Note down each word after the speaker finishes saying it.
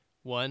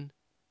One,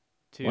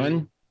 two,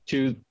 One,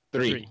 two,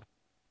 three. three.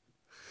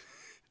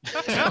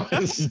 That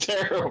was We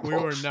terrible.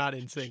 were not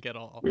in sync at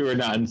all. We were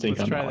not in sync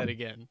Let's on try that that one.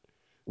 again.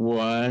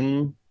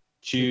 One,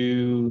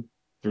 Two, two,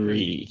 three.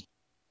 three.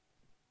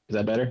 Is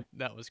that better?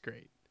 That was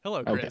great. Hello,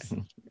 Okay. Chris.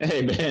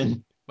 Hey,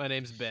 Ben. My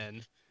name's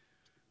Ben.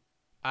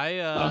 I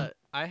Oh,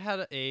 I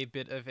had a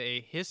bit of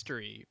a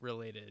history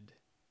related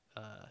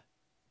uh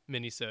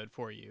minisode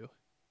for you.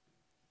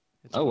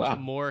 It's oh wow.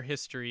 more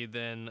history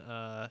than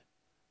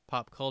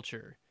pop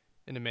culture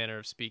in a manner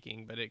of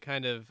speaking, but it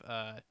kind of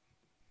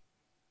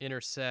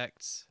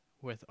intersects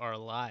with our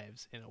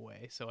lives in a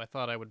way. So I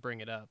thought I would bring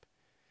it up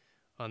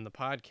on the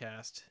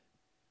podcast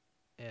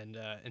and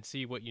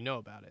see what you know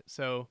about it.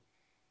 So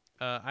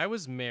I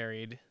was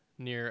married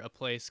near a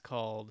place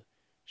called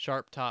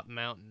Sharp Top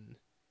Mountain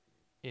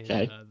in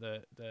Okay.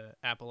 the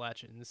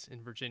Appalachians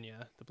in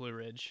Virginia, the Blue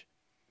Ridge.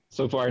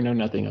 So far, I know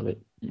nothing of it.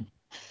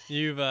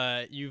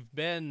 You've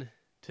been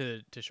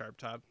to Sharp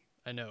Top,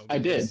 I know, I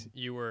because did.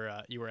 you were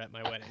at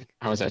my wedding.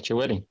 I was at your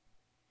wedding.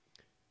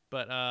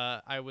 But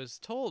I was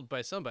told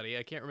by somebody,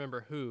 I can't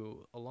remember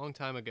who, a long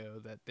time ago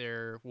that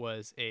there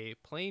was a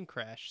plane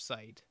crash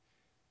site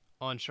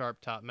on Sharp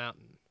Top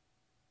Mountain.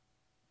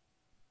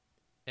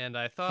 And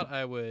I thought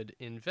I would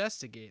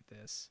investigate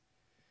this.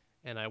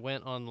 And I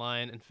went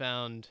online and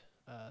found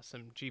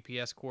some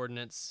GPS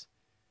coordinates.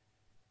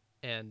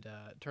 And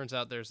it turns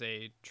out there's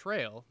a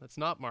trail that's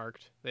not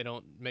marked. They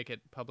don't make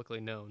it publicly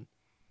known.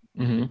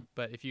 Mm-hmm.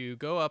 But if you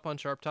go up on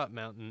Sharp Top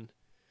Mountain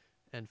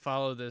and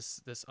follow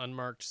this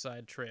unmarked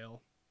side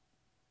trail,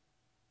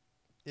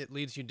 it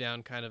leads you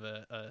down kind of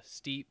a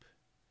steep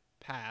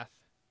path.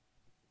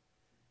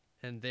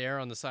 And there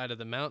on the side of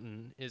the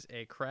mountain is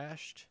a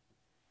crashed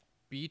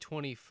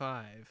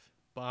B-25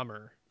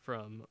 bomber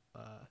from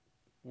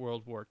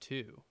World War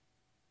II.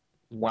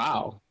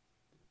 Wow.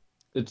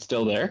 It's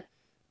still there?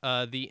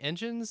 The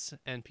engines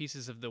and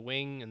pieces of the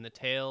wing and the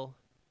tail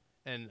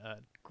and a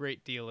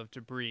great deal of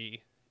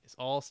debris is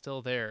all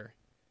still there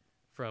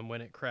from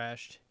when it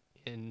crashed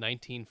in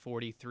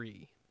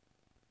 1943.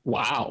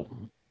 Wow.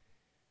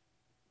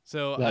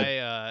 So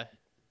That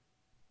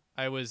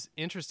I was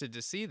interested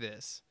to see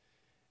this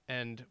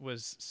and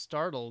was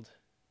startled.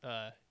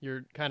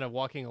 You're kind of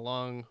walking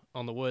along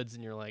on the woods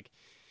and you're like,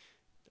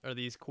 are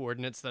these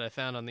coordinates that I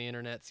found on the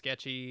internet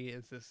sketchy?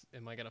 Is this,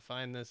 am I going to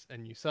find this?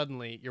 And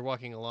you're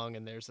walking along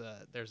and there's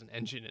an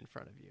engine in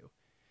front of you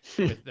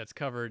with that's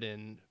covered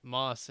in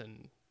moss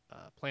and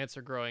plants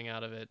are growing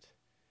out of it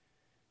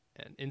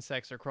and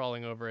insects are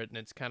crawling over it and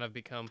it's kind of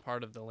become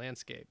part of the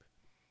landscape.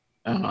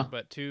 uh-huh.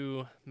 But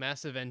two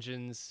massive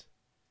engines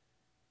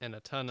and a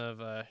ton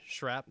of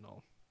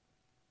shrapnel.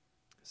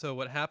 So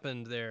what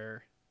happened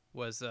there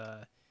was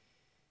the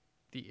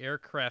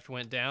aircraft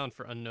went down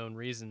for unknown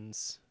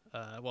reasons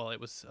while it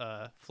was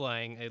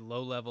flying a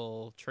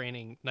low-level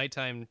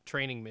nighttime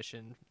training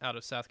mission out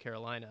of South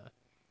Carolina,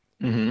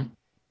 Mm-hmm.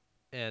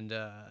 and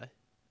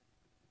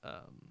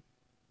um,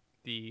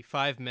 the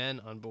 5 men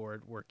on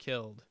board were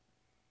killed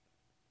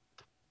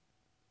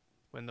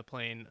when the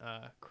plane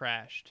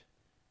crashed.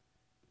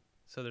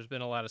 So there's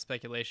been a lot of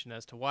speculation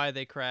as to why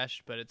they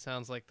crashed, but it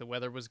sounds like the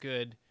weather was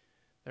good.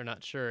 They're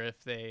not sure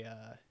if they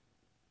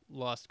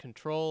lost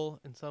control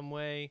in some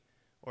way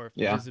or if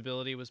Yeah.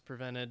 visibility was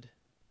prevented.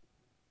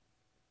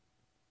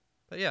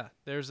 But yeah,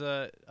 there's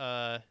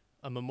a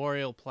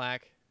memorial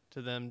plaque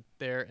to them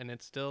there, and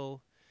it's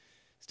still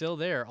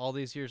there all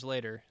these years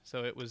later.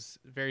 So it was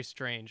very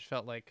strange.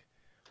 Felt like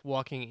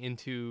walking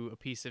into a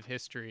piece of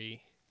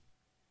history.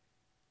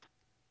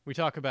 We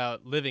talk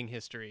about living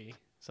history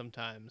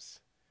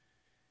sometimes,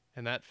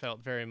 and that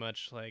felt very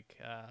much like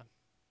a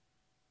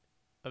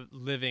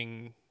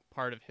living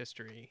part of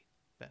history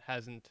that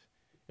hasn't.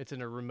 It's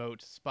in a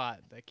remote spot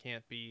that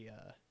can't be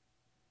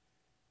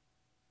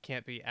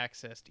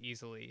accessed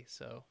easily.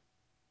 So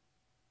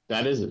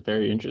That is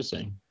very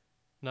interesting.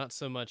 not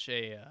so much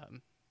a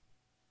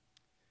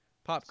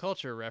pop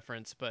culture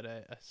reference, but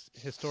a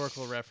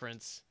historical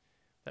reference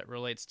that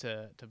relates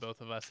to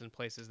both of us in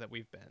places that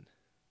we've been.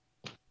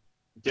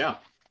 Yeah.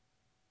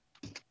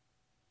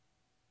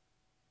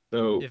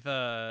 So If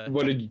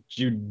what did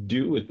you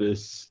do with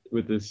this?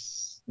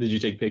 Did you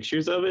take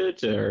pictures of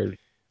it or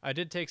I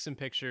did take some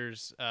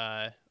pictures.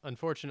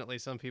 Unfortunately,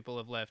 some people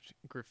have left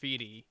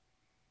graffiti.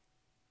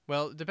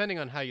 Well, depending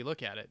on how you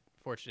look at it,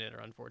 fortunate or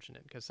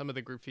unfortunate, because some of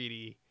the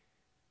graffiti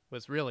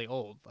was really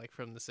old, like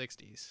from the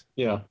 '60s.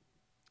 yeah.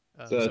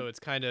 So So it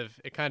kind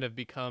of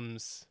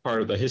becomes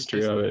part of the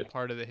history of it,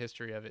 part of the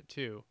history of it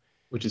too.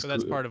 which is So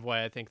that's cool. part of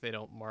why I think they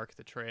don't mark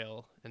the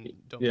trail and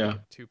don't make Yeah.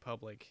 it too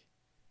public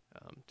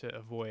to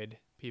avoid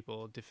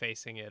people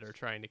defacing it or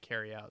trying to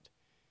carry out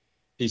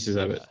Pieces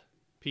of it. uh,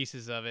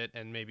 pieces of it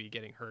and maybe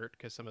getting hurt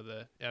because some of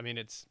the I mean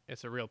it's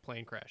a real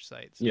plane crash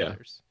site, so Yeah.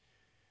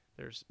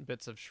 there's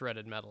bits of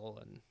shredded metal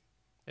and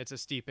it's a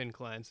steep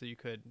incline, so you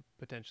could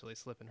potentially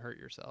slip and hurt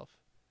yourself.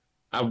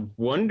 I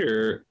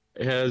wonder,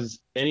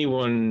 has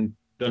anyone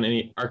done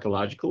any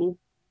archaeological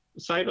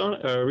site on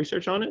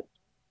research on it?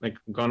 Like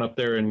gone up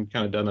there and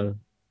kind of done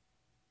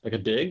Like a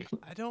dig?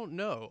 I don't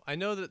know. I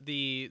know that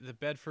the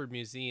Bedford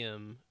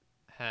Museum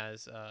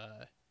has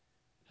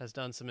has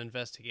done some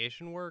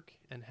investigation work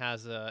and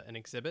has an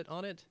exhibit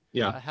on it.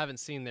 Yeah, I haven't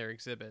seen their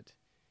exhibit,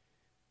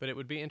 but it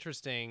would be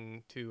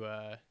interesting to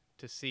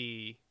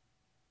see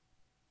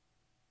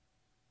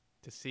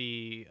to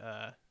see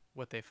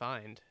what they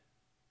find.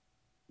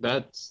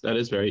 that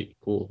is very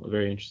cool,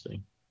 very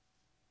interesting.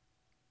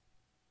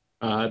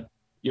 Uh,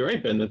 you're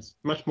right, Ben. That's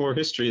much more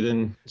history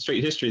than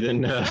straight history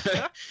than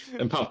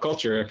than pop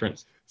culture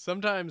reference.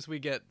 Sometimes we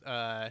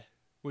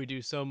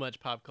do so much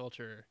pop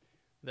culture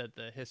that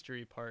the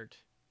history part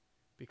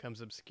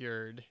becomes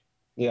obscured,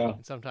 Yeah,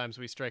 and sometimes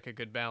we strike a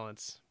good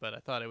balance. But I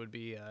thought it would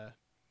be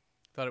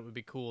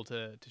cool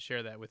to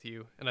share that with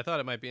you, and I thought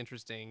it might be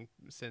interesting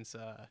since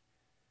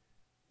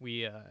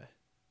we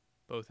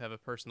both have a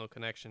personal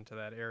connection to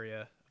that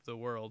area of the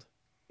world.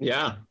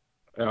 yeah,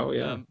 oh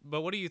yeah.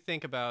 But what do you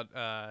think about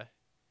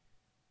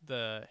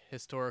the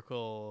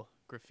historical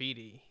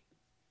graffiti?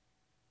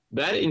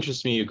 That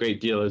interests me a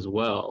great deal as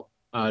well.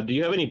 Do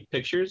you have any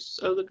pictures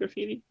of the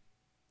graffiti?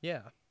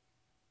 Yeah,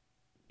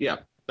 Yeah,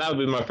 that would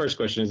be my first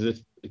question: is if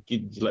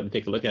you'd let me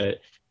take a look at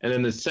it, and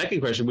then the second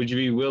question: would you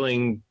be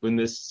willing, when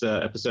this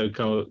episode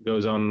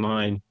goes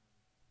online,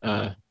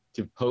 uh,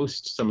 to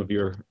post some of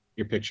your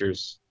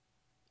pictures?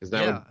 Because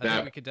yeah, I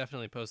think we could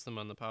definitely post them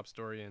on the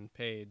Popstorian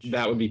page.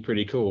 that would be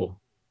pretty cool.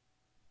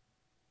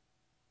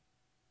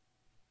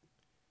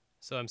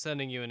 So I'm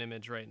sending you an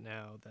image right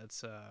now.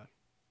 That's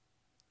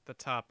the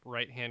top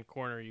right hand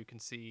corner. You can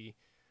see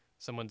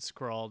someone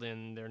scrawled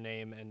in their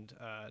name, and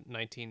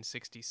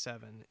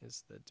 1967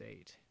 is the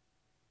date.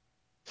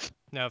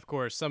 Now, of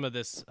course, some of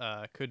this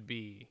could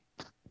be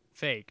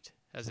faked,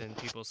 as in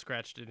people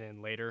scratched it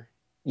in later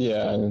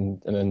Yeah,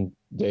 and then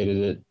dated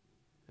it.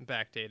 and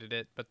backdated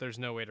it, but there's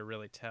no way to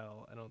really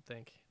tell, I don't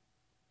think,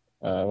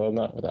 Well,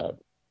 not without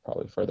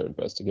probably further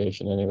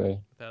investigation anyway.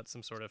 without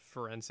some sort of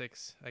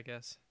forensics, I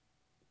guess.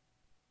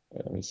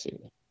 Yeah, let me see.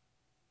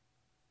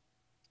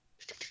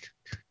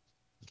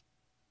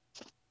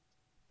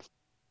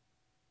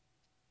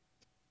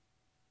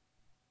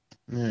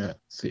 Yeah, let's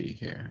see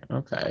here.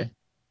 Okay.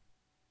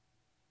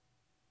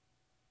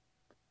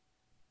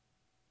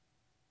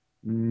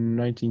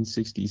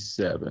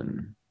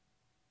 1967.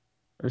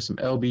 There's some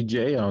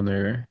LBJ on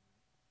there.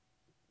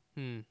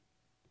 Hmm.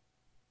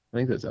 I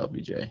think that's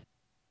LBJ.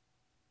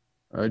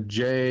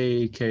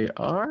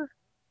 JKR?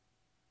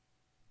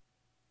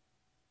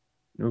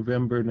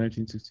 November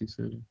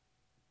 1967.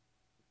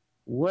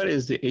 What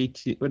is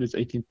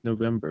 18th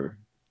November?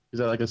 Is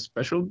that like a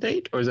special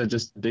date or is that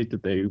just the date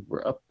that they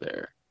were up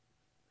there?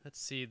 Let's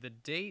see. The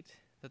date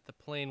that the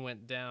plane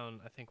went down,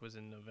 I think, was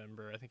in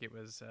November. I think it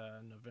was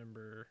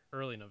November,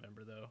 early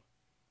November, though.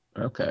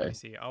 Let me Okay.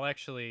 see. I'll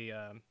actually,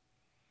 I'm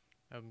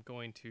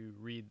going to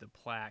read the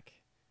plaque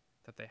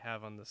that they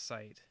have on the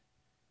site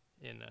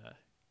in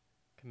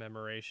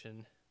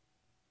commemoration.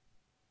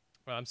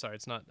 Well, I'm sorry,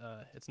 it's not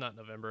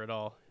November at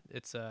all.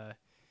 It's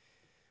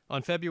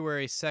on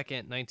February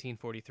 2nd,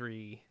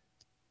 1943.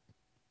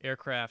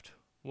 Aircraft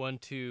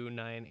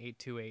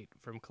 129828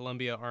 from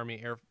Columbia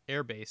Army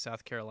Air Base,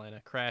 South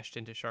Carolina, crashed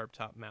into Sharp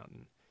Top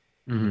Mountain.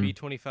 The Hmm. B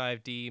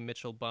 25D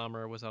Mitchell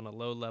bomber was on a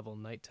low level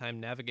nighttime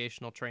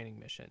navigational training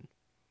mission.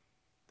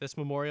 This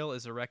memorial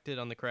is erected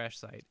on the crash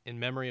site in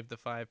memory of the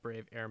 5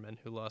 brave airmen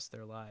who lost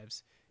their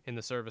lives in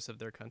the service of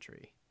their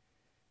country.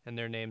 And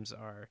their names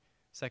are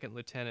Second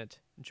Lieutenant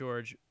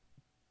George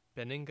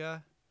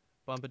Benninga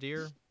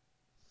Bombardier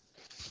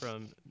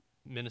from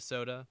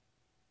Minnesota,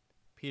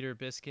 Peter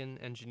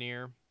Biskin,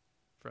 engineer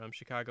from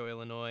Chicago,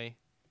 Illinois,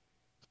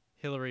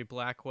 Hillary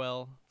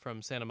Blackwell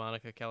from Santa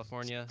Monica,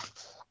 California,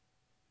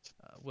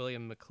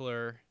 William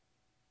McClure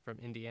from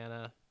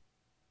Indiana,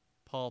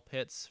 Paul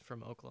Pitts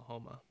from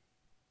Oklahoma.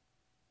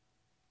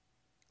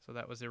 So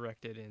that was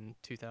erected in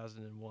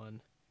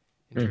 2001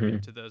 in Hmm.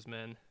 tribute to those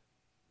men.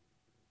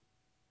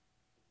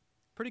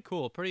 Pretty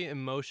cool, pretty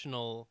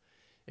emotional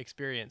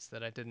experience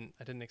that I didn't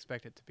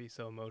expect it to be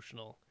so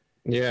emotional.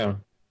 Yeah.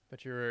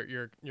 But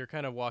you're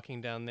kind of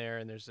walking down there,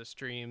 and there's a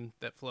stream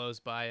that flows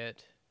by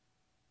it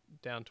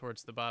down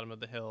towards the bottom of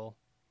the hill,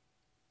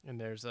 and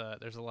there's a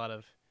lot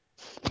of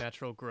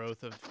natural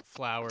growth of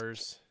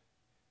flowers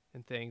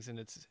and things, and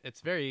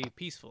it's very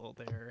peaceful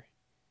there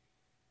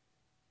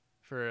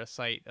for a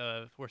site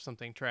of where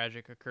something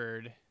tragic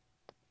occurred.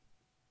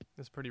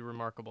 It's pretty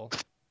remarkable.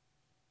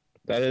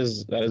 That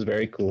is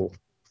very cool.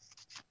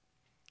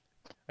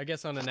 I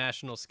guess on a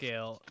national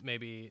scale,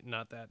 maybe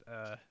not that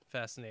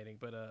fascinating,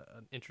 but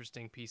an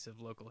interesting piece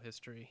of local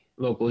history.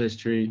 Local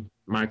history,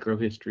 micro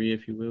history,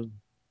 if you will,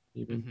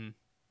 even.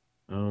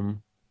 Mm-hmm.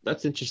 Um,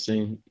 that's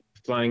interesting.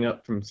 Flying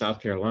up from South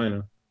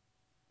Carolina.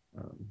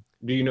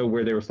 Do you know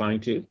where they were flying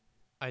to?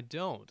 I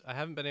don't. I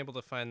haven't been able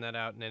to find that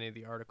out in any of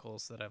the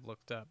articles that I've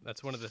looked up.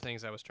 That's one of the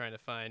things I was trying to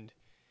find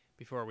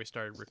before we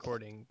started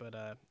recording, but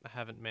I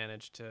haven't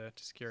managed to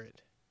secure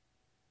it.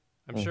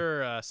 I'm Oh,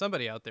 sure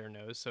somebody out there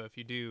knows, so if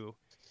you do,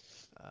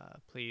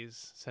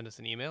 please send us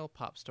an email.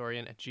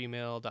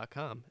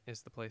 Popstorian@gmail.com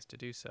is the place to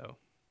do so.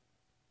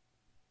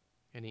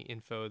 any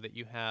info that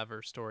you have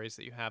or stories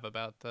that you have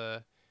about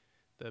the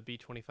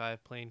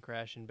B-25 plane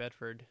crash in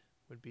Bedford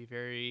would be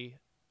very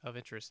of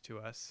interest to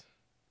us.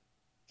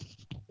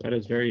 That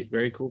is very,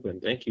 very cool, Ben.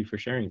 Thank you for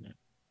sharing that.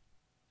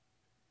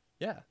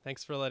 Yeah,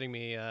 thanks for letting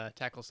me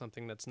tackle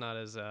something that's not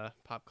as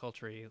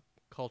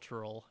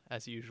cultural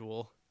as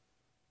usual.